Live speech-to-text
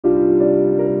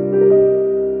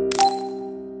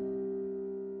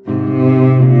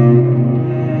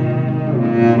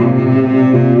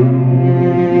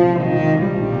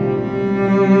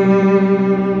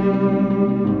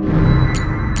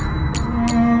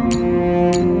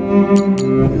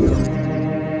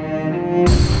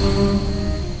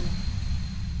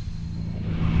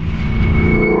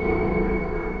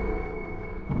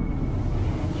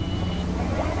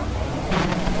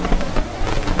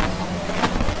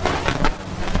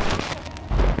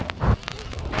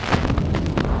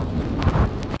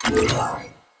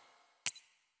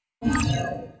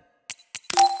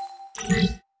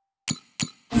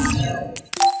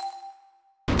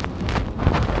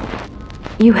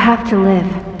You have to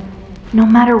live, no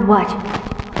matter what.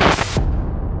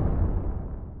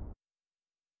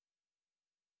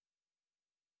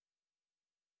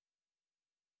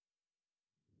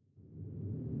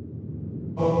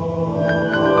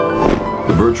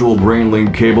 The virtual brain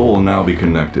link cable will now be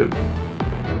connected.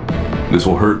 This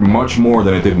will hurt much more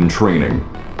than it did in training.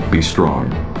 Be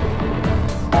strong.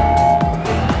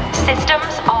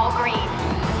 Systems all green.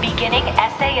 Beginning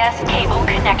SAS cable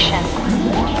connection.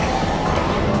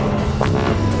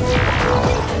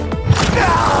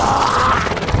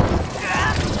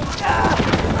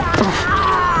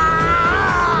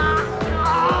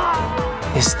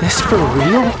 Is this for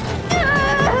real?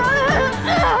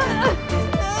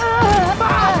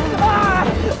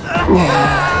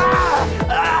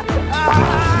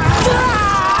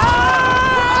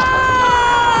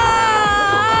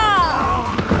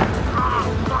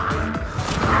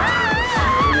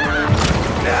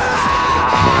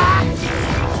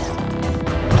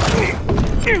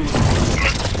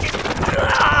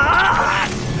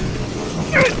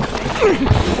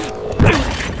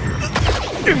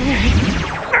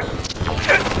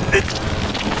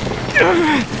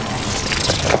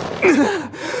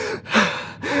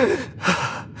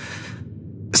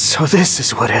 So this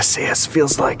is what SAS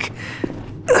feels like.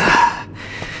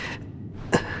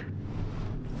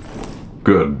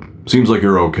 Good. Seems like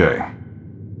you're okay.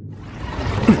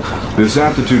 This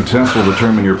aptitude test will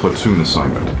determine your platoon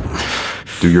assignment.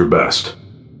 Do your best.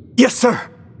 Yes, sir.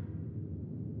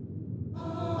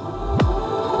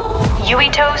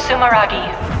 Yuito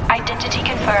Sumeragi. Identity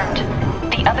confirmed.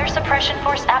 The other suppression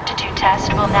force aptitude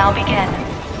test will now begin.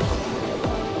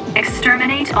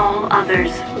 Exterminate all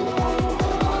others.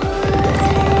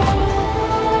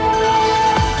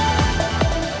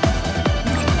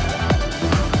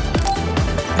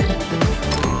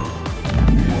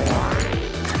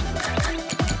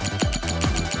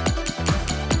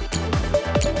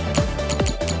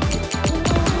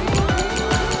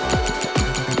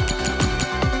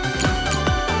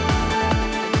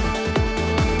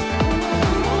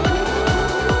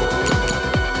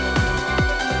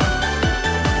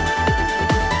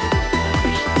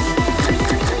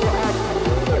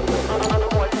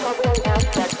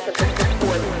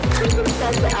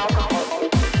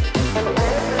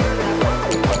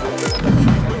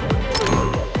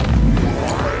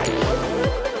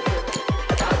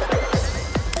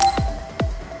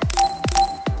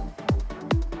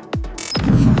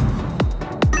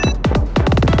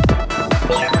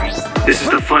 This is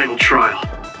the final trial.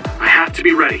 I have to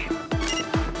be ready.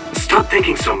 Stop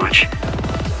thinking so much.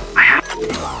 I have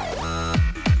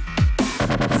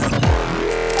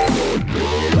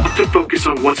to focus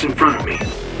on what's in front of me.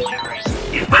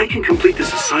 If I can complete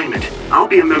this assignment, I'll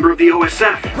be a member of the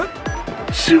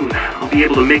OSF. Soon, I'll be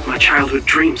able to make my childhood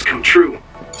dreams come true.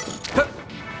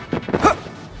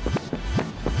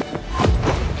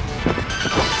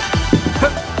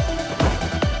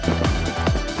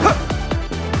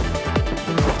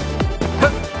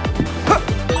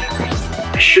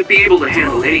 I should be able to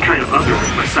handle any kind of other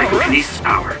with my psychokinesis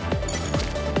power.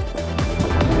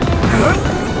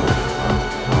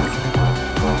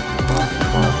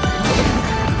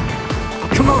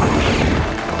 Come on!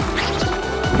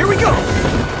 Here we go!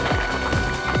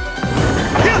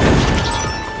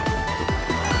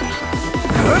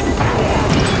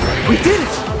 We did it!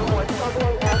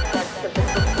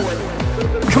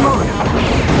 Come on!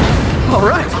 All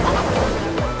right!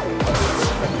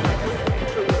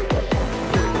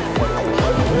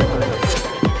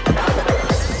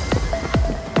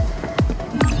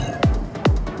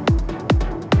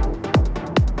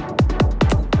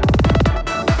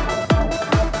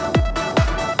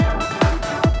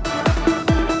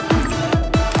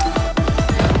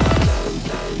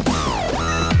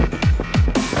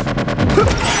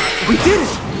 We did it!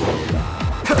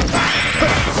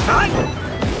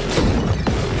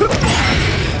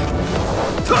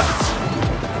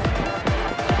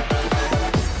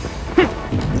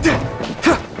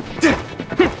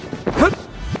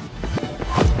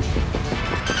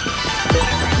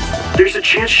 There's a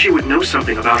chance she would know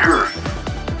something about her.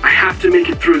 I have to make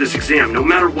it through this exam no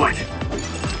matter what.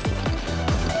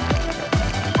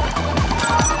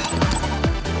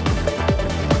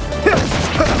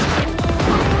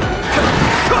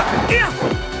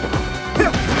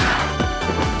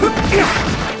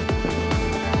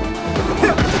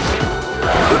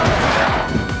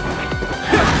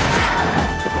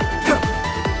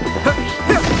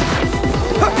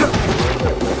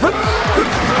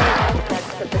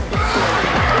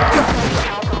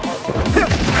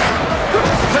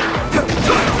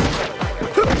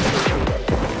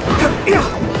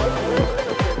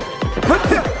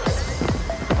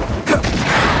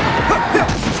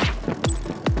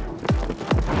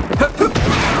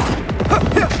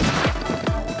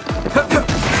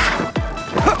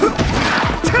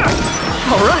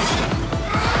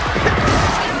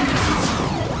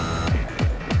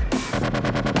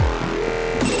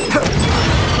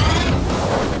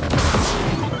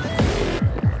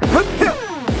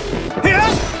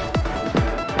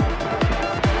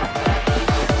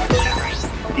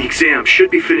 should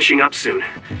be finishing up soon.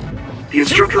 The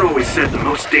instructor always said the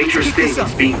most dangerous thing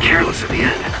is being careless at the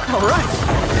end. All right.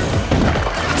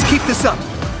 Let's keep this up.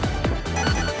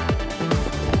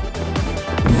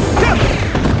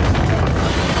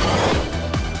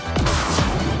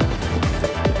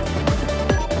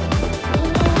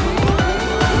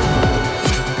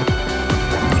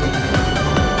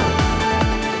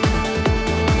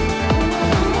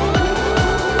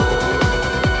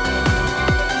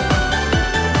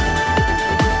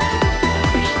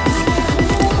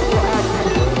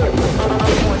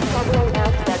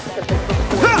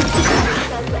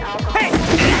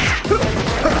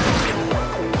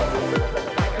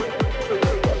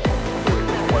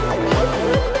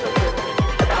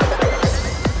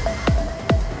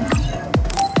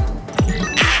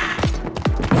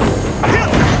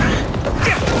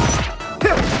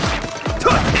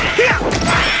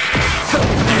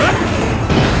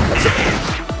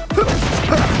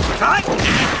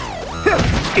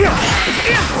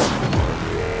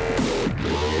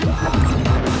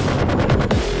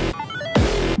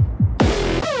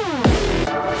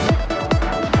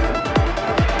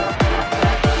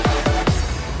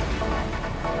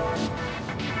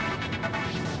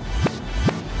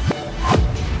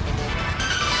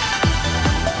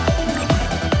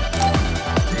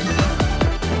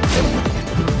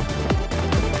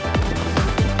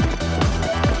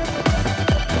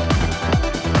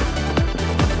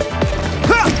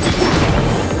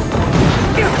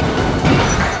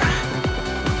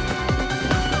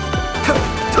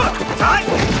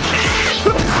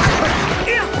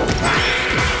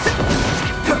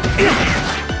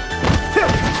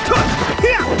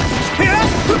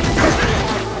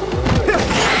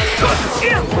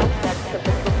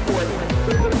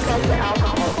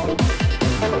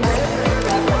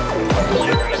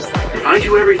 I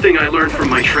do everything I learned from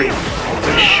my training.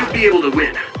 I should be able to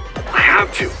win. I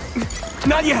have to.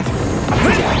 Not yet.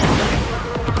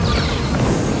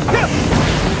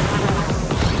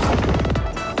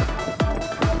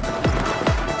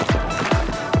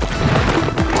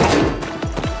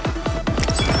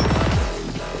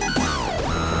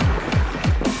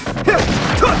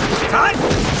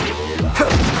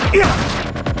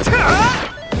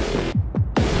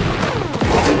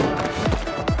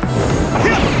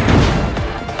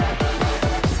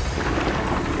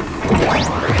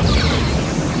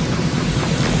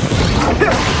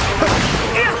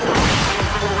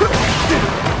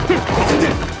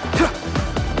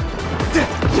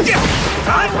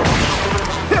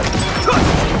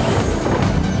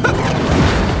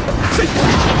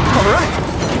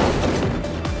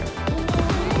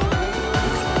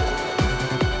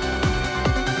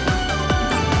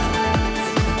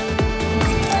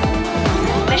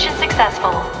 Mission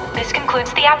successful. This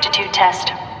concludes the aptitude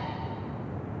test.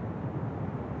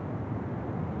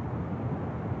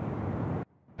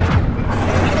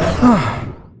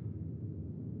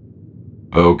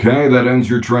 Okay, that ends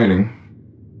your training.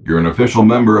 You're an official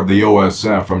member of the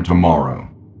OSF from tomorrow.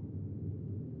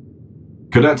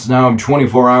 Cadets now have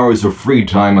 24 hours of free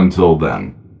time until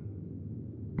then.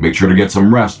 Make sure to get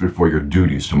some rest before your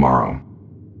duties tomorrow.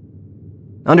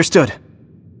 Understood.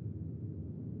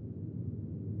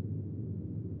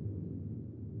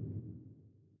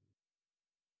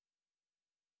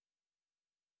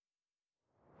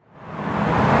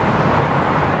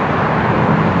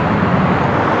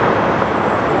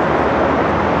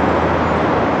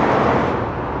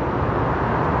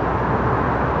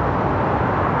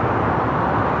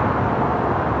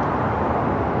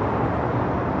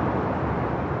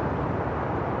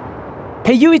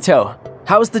 Hey Yuito,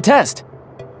 how was the test?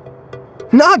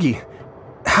 Nagi,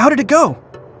 how did it go?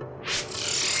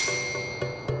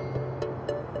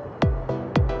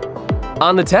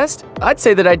 On the test, I'd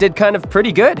say that I did kind of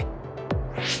pretty good.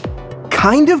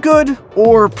 Kind of good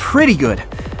or pretty good?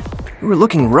 You were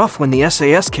looking rough when the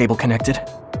SAS cable connected.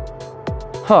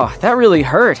 Oh, that really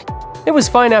hurt. It was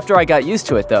fine after I got used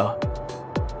to it though.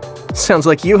 Sounds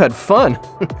like you had fun.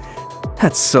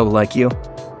 That's so like you.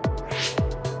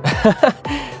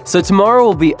 So tomorrow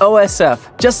will be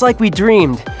OSF, just like we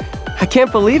dreamed. I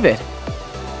can't believe it.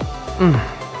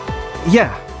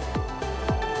 Yeah.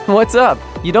 What's up?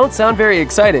 You don't sound very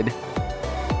excited.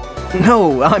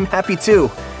 No, I'm happy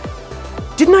too.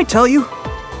 Didn't I tell you?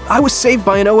 I was saved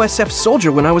by an OSF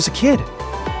soldier when I was a kid.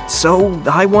 So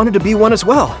I wanted to be one as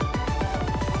well.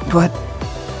 But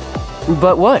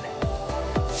what?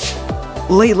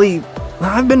 Lately,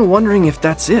 I've been wondering if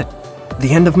that's it. The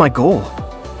end of my goal.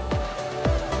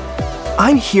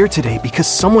 I'm here today because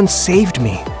someone saved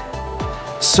me.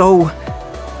 So,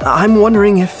 I'm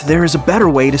wondering if there is a better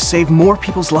way to save more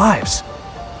people's lives.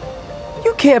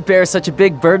 You can't bear such a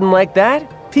big burden like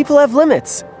that. People have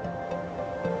limits.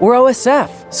 We're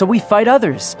OSF, so we fight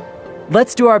others.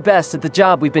 Let's do our best at the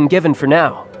job we've been given for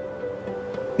now.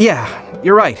 Yeah,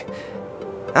 you're right.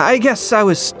 I guess I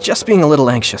was just being a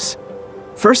little anxious.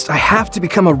 First, I have to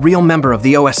become a real member of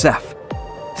the OSF.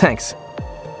 Thanks.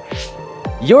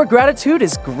 Your gratitude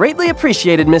is greatly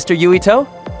appreciated, Mr. Yuito.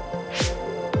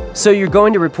 So you're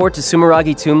going to report to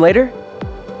Sumeragi Tomb later?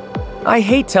 I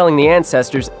hate telling the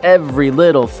ancestors every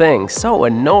little thing, so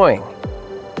annoying.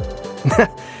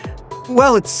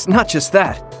 Well, it's not just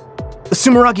that. The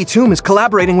Sumeragi Tomb is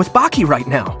collaborating with Baki right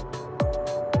now.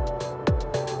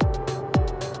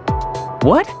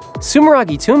 What?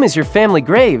 Sumeragi Tomb is your family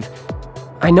grave.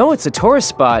 I know it's a tourist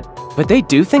spot, but they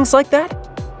do things like that?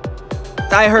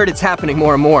 I heard it's happening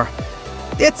more and more.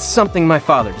 It's something my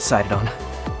father decided on.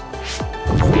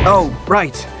 Oh,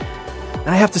 right.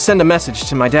 I have to send a message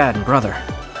to my dad and brother.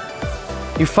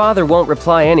 Your father won't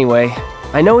reply anyway.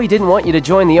 I know he didn't want you to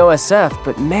join the OSF,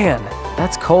 but man,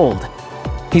 that's cold.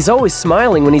 He's always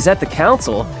smiling when he's at the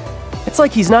council. It's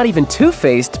like he's not even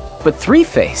two-faced, but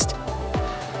three-faced.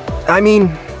 I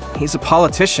mean, he's a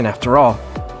politician after all.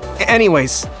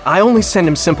 Anyways, I only send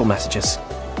him simple messages.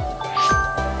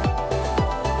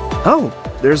 Oh,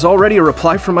 there's already a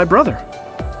reply from my brother.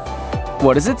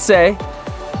 What does it say?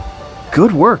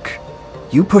 Good work.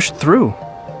 You pushed through.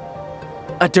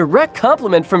 A direct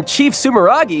compliment from Chief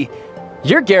Sumeragi.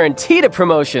 You're guaranteed a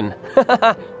promotion.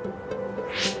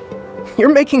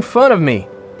 You're making fun of me.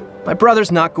 My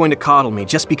brother's not going to coddle me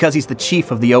just because he's the chief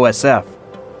of the OSF.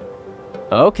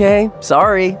 Okay,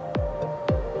 sorry.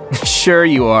 Sure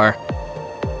you are.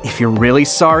 If you're really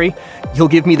sorry, you'll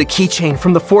give me the keychain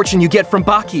from the fortune you get from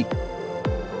Baki.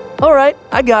 All right,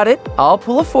 I got it. I'll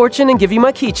pull a fortune and give you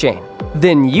my keychain.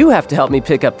 Then you have to help me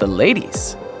pick up the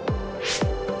ladies.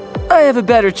 I have a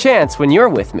better chance when you're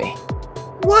with me.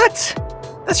 What?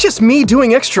 That's just me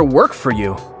doing extra work for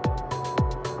you.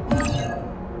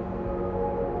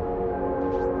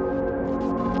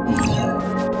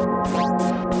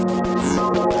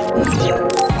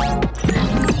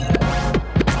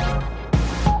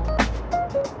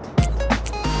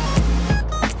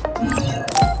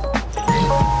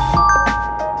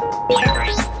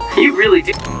 You really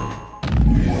did.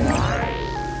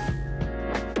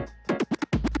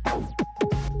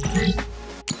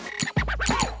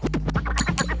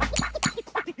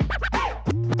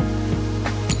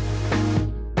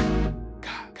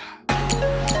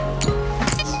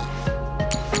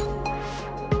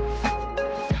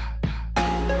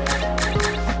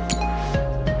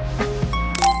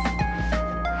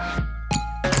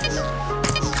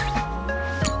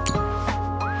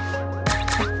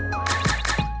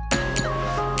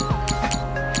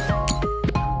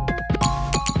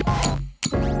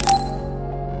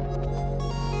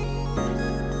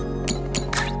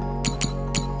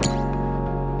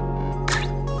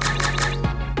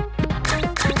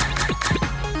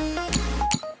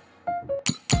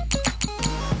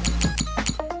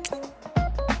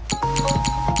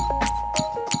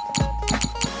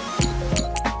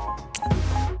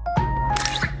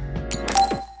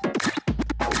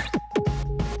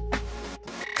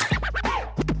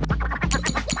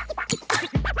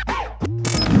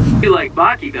 You like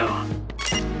Baki, though.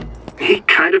 He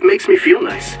kind of makes me feel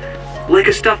nice. Like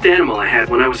a stuffed animal I had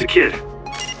when I was a kid.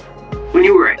 When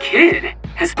you were a kid?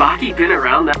 Has Baki been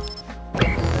around that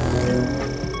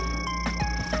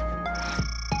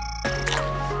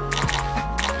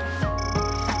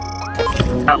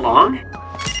long?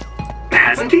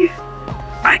 Hasn't he?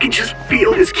 I can just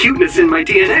feel his cuteness in my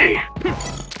DNA.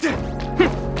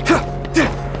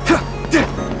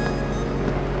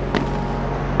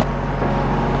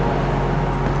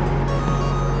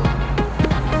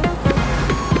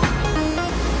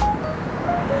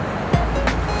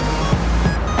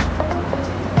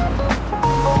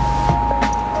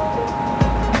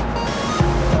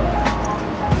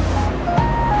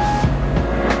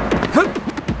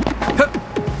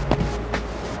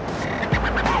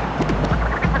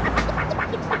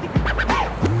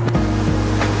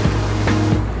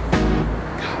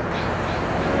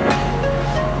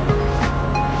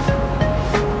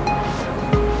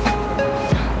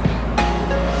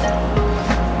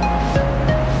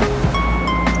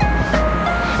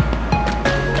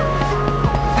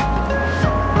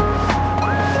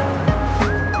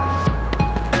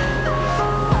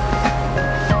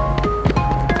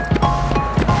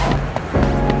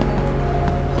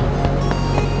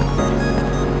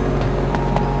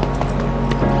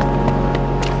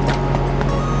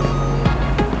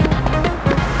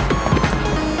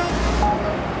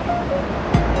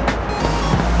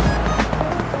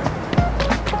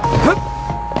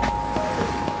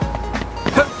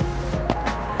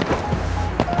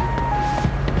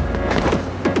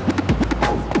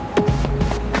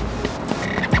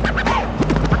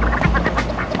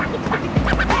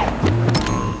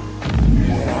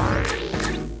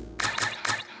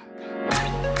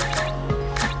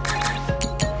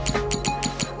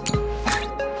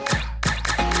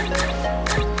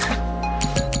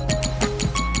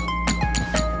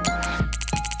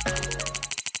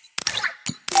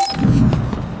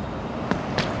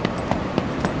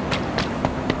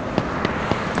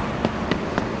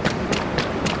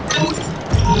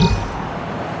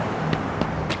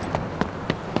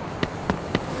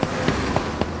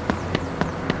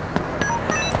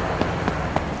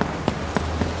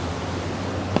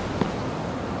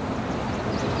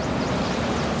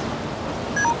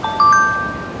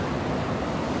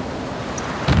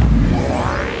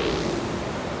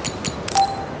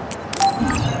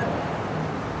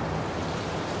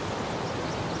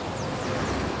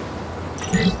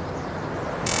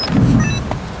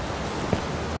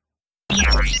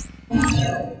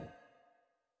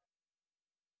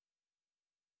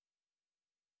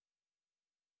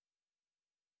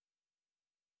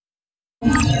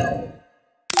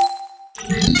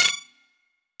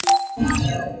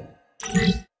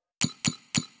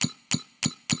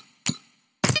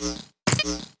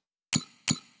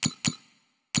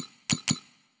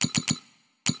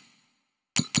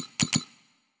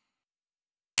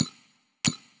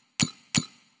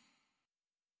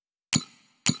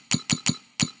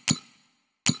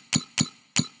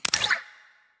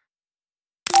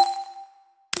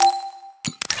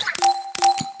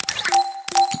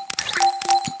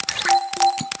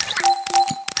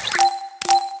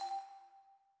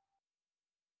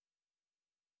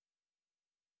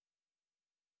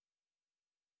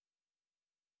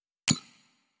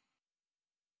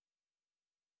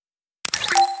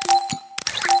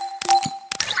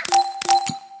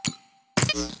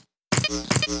 Yeah.